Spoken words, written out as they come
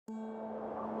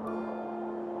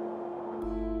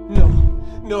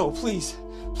No, please.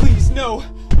 Please, no.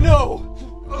 No!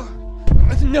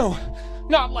 No.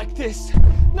 Not like this.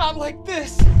 Not like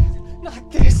this.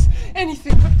 Not this.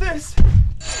 Anything but this.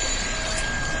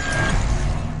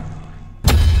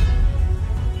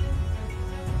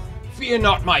 Fear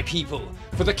not, my people,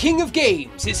 for the King of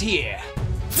Games is here.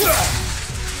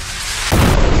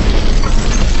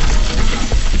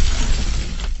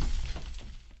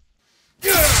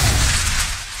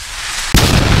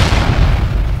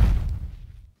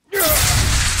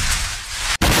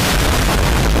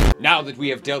 Now that we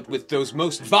have dealt with those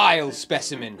most vile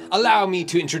specimen, allow me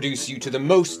to introduce you to the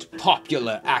most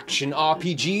popular action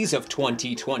RPGs of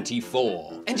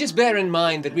 2024. And just bear in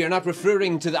mind that we are not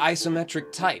referring to the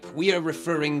isometric type, we are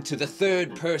referring to the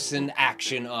third-person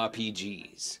action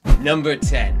RPGs. Number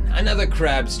 10, another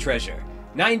crab's treasure.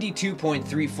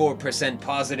 92.34%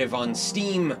 positive on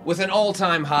Steam, with an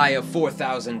all-time high of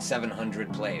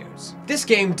 4,700 players. This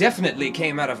game definitely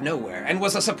came out of nowhere, and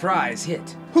was a surprise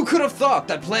hit. Who could have thought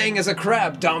that playing as a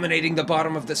crab dominating the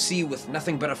bottom of the sea with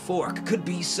nothing but a fork could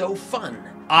be so fun?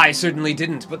 I certainly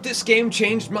didn't, but this game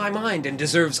changed my mind and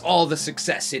deserves all the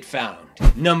success it found.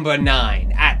 Number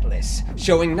 9, Atlas,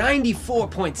 showing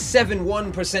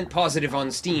 94.71% positive on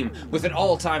Steam, with an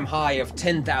all-time high of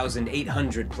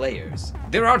 10,800 players.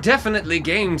 There are definitely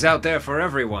games out there for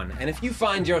everyone, and if you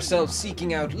find yourself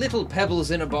seeking out little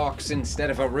pebbles in a box instead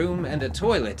of a room and a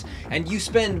toilet, and you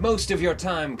spend most of your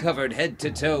time covered head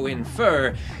to toe in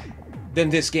fur, then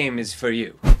this game is for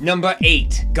you. Number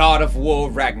 8, God of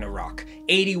War Ragnarok.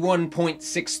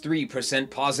 81.63%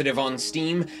 positive on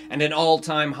Steam, and an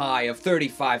all-time high of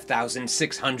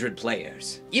 35,600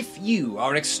 players. If you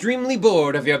are extremely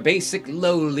bored of your basic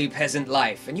lowly peasant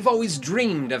life, and you've always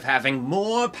dreamed of having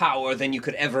more power than you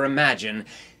could ever imagine,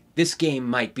 this game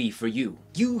might be for you.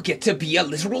 You get to be a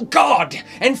literal god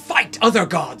and fight other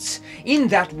gods. In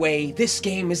that way, this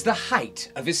game is the height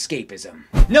of escapism.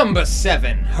 Number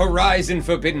 7, Horizon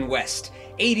Forbidden West.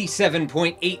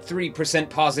 87.83%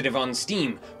 positive on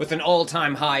Steam, with an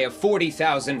all-time high of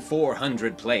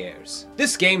 40,400 players.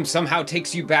 This game somehow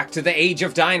takes you back to the age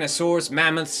of dinosaurs,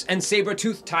 mammoths, and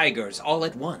saber-toothed tigers all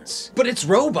at once. But it's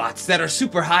robots that are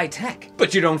super high-tech.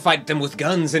 But you don't fight them with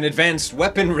guns and advanced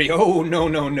weaponry, oh no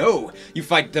no no. You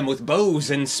fight them with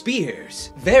bows and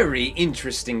spears. Very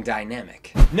interesting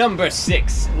dynamic. Number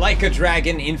 6, Like a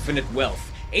Dragon Infinite Wealth.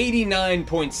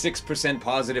 89.6%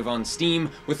 positive on Steam,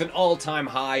 with an all-time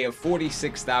high of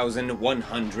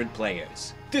 46,100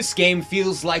 players. This game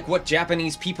feels like what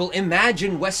Japanese people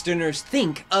imagine Westerners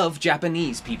think of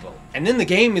Japanese people. And then the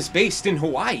game is based in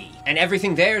Hawaii, and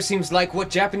everything there seems like what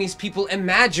Japanese people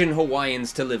imagine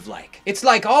Hawaiians to live like. It's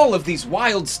like all of these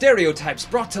wild stereotypes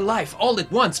brought to life all at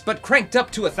once, but cranked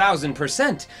up to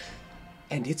 1,000%.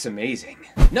 And it's amazing.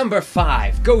 Number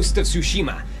 5, Ghost of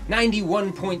Tsushima.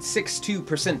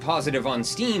 91.62% positive on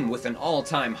Steam, with an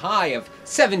all-time high of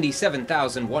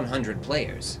 77,100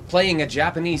 players. Playing a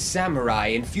Japanese samurai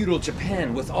in feudal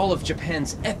Japan with all of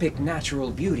Japan's epic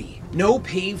natural beauty. No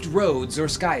paved roads or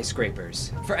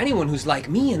skyscrapers. For anyone who's like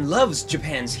me and loves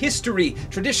Japan's history,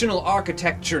 traditional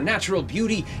architecture, natural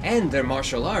beauty, and their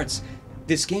martial arts,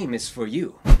 this game is for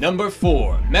you. Number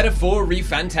 4, Metaphor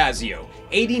ReFantasio.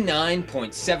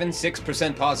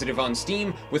 89.76% positive on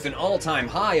Steam, with an all-time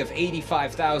high of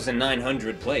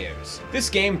 85,900 players. This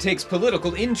game takes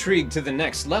political intrigue to the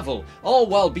next level, all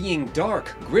while being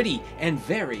dark, gritty, and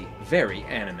very, very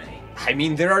anime. I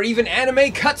mean, there are even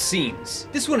anime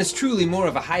cutscenes! This one is truly more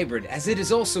of a hybrid, as it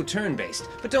is also turn-based,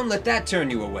 but don't let that turn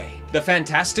you away. The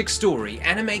fantastic story,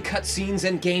 anime cutscenes,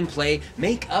 and gameplay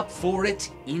make up for it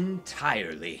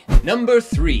entirely. Number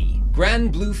 3,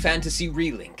 Grand Blue Fantasy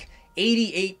Relink.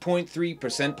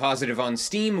 88.3% positive on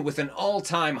Steam, with an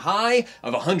all-time high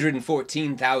of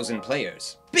 114,000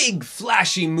 players. Big,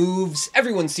 flashy moves,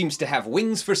 everyone seems to have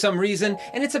wings for some reason,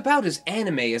 and it's about as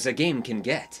anime as a game can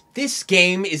get. This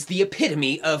game is the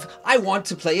epitome of, I want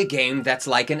to play a game that's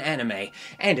like an anime,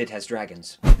 and it has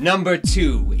dragons. Number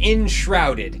 2,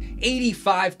 Enshrouded.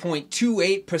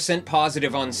 85.28%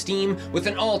 positive on Steam, with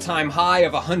an all-time high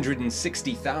of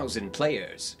 160,000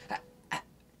 players.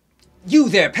 You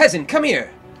there, peasant, come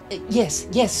here! Yes,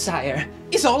 sire.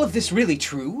 Is all of this really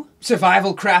true?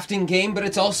 Survival crafting game, but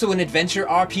it's also an adventure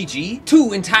RPG?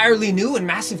 2 entirely new and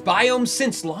massive biomes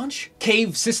since launch?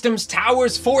 Cave systems,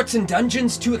 towers, forts, and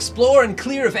dungeons to explore and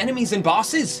clear of enemies and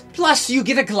bosses? Plus you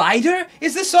get a glider?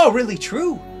 Is this all really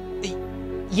true?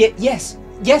 Yes,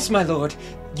 my lord.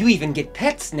 You even get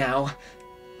pets now.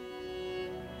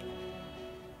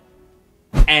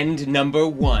 And number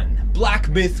 1, Black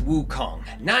Myth Wukong,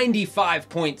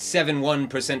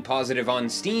 95.71% positive on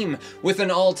Steam, with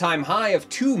an all-time high of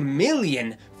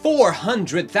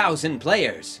 2,400,000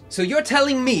 players. So you're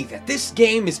telling me that this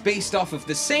game is based off of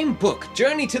the same book,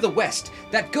 Journey to the West,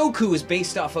 that Goku is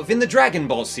based off of in the Dragon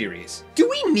Ball series? Do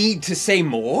we need to say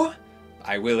more?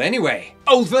 I will anyway.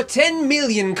 Over 10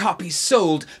 million copies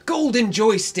sold, Golden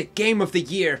Joystick Game of the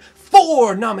Year,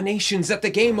 4 nominations at the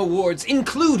Game Awards,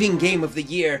 including Game of the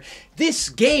Year. This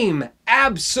game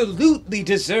absolutely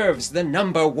deserves the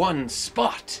number 1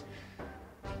 spot.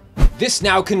 This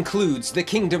now concludes the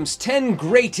Kingdom's 10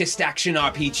 greatest action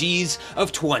RPGs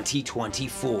of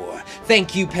 2024.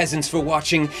 Thank you, peasants, for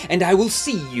watching, and I will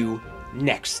see you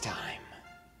next time.